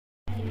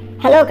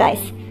Hello guys,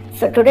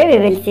 so today we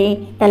will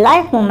see the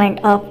live movement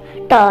of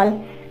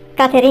tall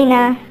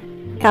Katerina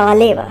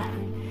Kavaleva.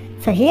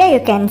 So here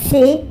you can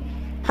see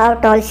how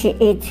tall she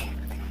is.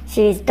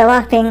 She is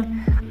dwarfing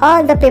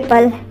all the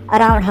people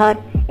around her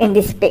in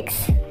these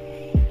pics.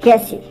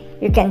 Here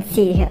you can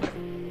see here.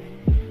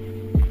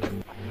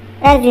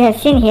 As you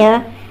have seen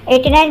here,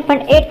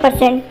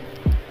 89.8%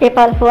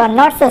 people who are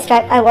not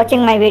subscribed are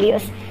watching my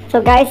videos. So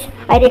guys,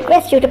 I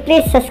request you to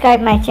please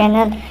subscribe my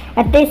channel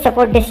and please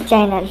support this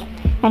channel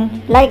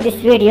and like this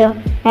video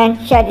and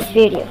share this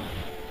video.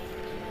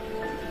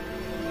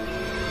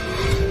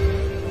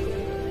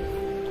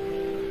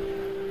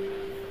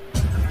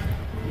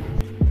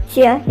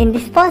 Here in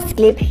this first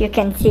clip you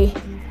can see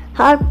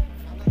how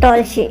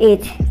tall she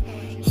is.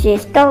 She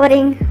is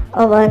towering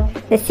over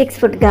the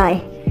 6-foot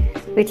guy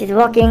which is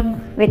walking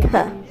with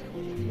her,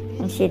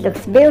 and she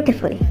looks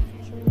beautiful.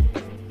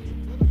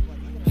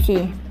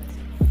 See.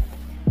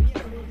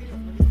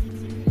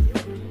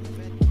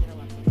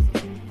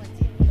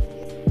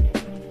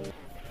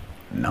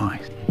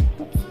 Nice.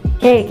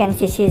 Here you can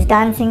see she is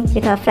dancing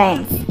with her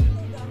friends.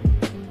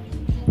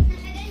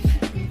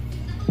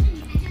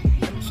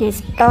 She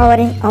is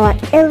towering over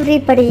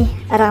everybody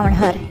around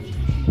her.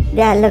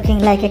 They are looking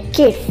like a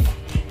kid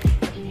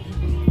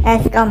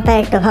as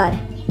compared to her.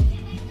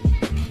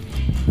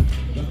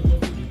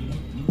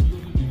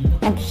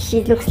 And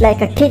she looks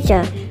like a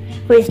teacher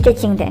who is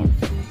teaching them.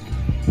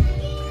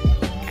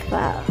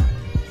 Wow.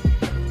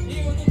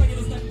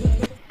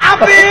 I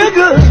feel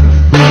good.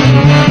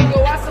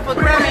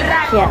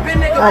 Here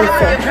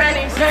also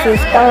she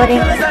is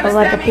towering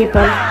over the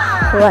people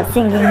who are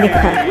singing with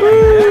her.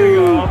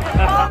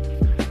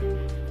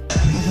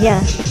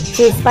 Here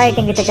she is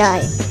fighting with a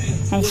guy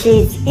and she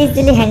is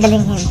easily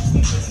handling him.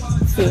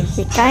 See,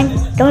 he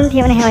don't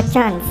even have a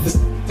chance.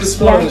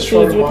 Here she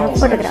is with her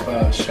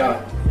photographer.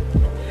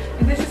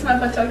 This is my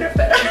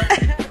photographer.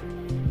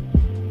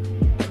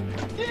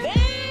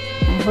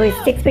 And who is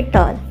 6 feet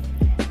tall.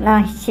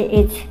 Now she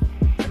is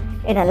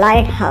in a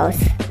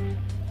lighthouse.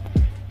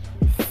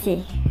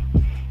 See,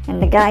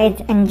 and the guy is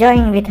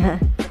enjoying with her.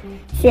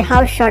 See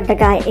how short the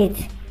guy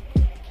is,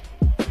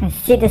 and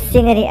see the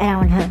scenery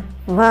around her.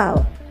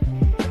 Wow,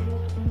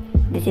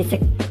 this is the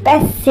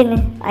best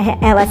scene I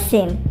have ever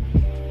seen.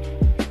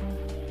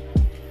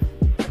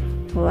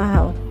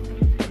 Wow,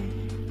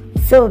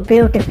 so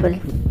beautiful.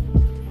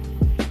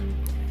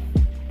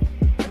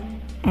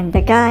 And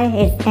the guy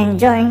is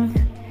enjoying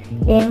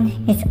in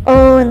his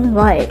own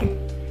world.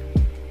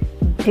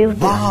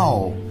 Beautiful.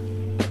 Wow.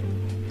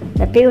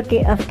 The beauty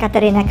of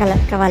Katarina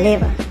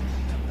Kavaleva.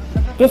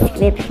 This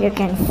clip you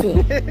can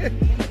see.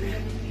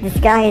 This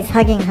guy is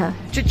hugging her.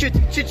 The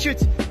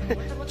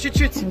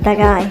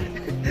guy,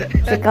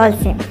 she calls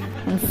him,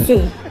 and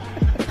see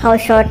how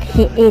short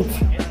he is.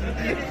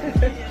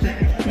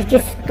 It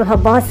is to her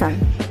bosom.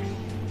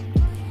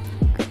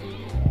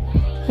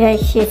 Here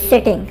she is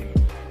sitting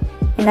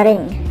in a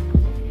ring.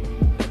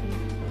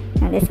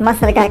 And this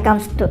muscle guy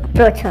comes to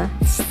approach her.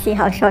 See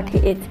how short he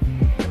is.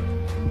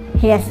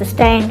 He has to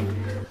stand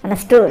on a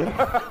stool.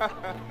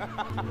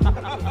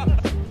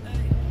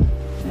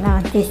 Now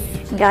this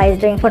guy is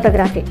doing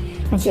photography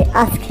and she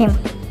asks him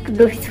to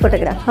do his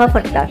photograph, her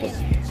photography,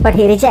 but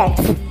he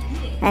rejects.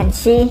 And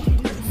see,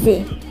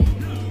 they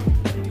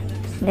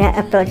are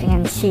approaching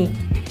and she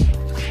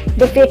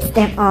defeats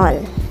them all.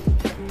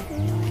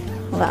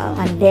 Wow,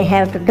 and they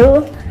have to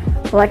do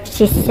what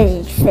she's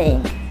saying.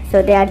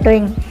 So they are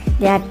trembling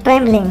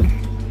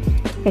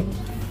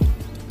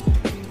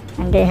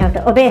and they have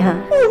to obey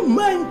her. Oh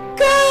my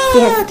God! See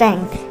her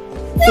strength,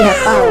 see her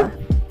power.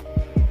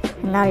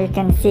 Now you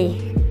can see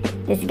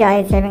this guy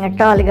is having a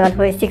tall girl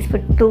who is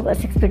 6'2" or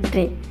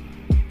 6'3".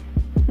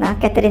 Now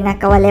Katerina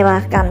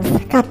Kavaleva comes,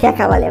 Katya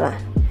Kavaleva.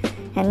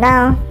 And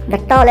now the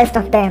tallest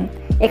of them,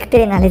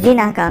 Ekaterina,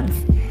 Lisins comes.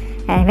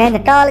 And when the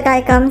tall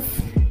guy comes,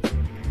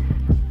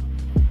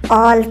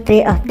 all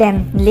 3 of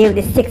them leave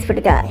the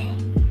 6-foot guy,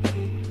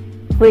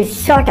 who is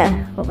shorter.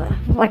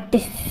 What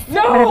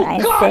am I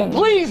saying?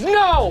 Please,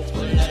 no!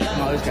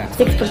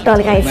 6-foot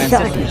tall guy is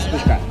short.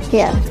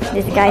 Here,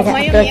 this guy is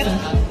approaching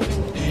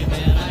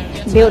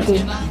beauty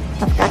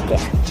of Katya,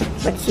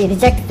 but she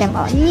rejects them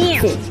all. See.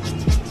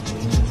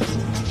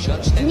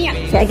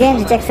 She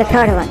again rejects the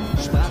 3rd one.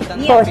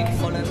 4th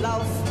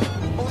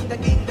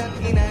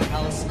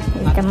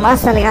is the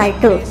muscle guy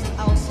too.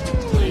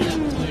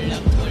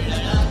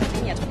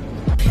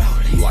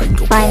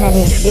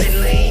 Finally, this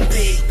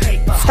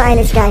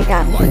stylish guy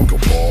comes.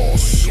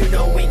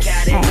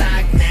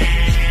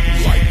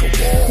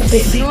 And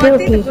this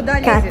beauty,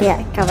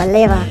 Katya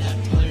Kavaleva,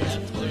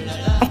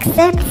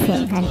 accepts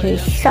him and he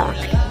is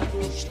shocked.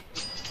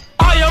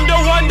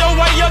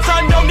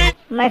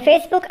 My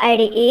Facebook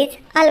ID is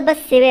Albus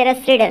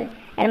Severus Riddle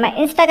and my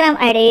Instagram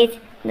ID is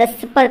The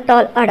Super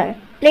Tall Order.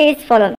 Please follow me.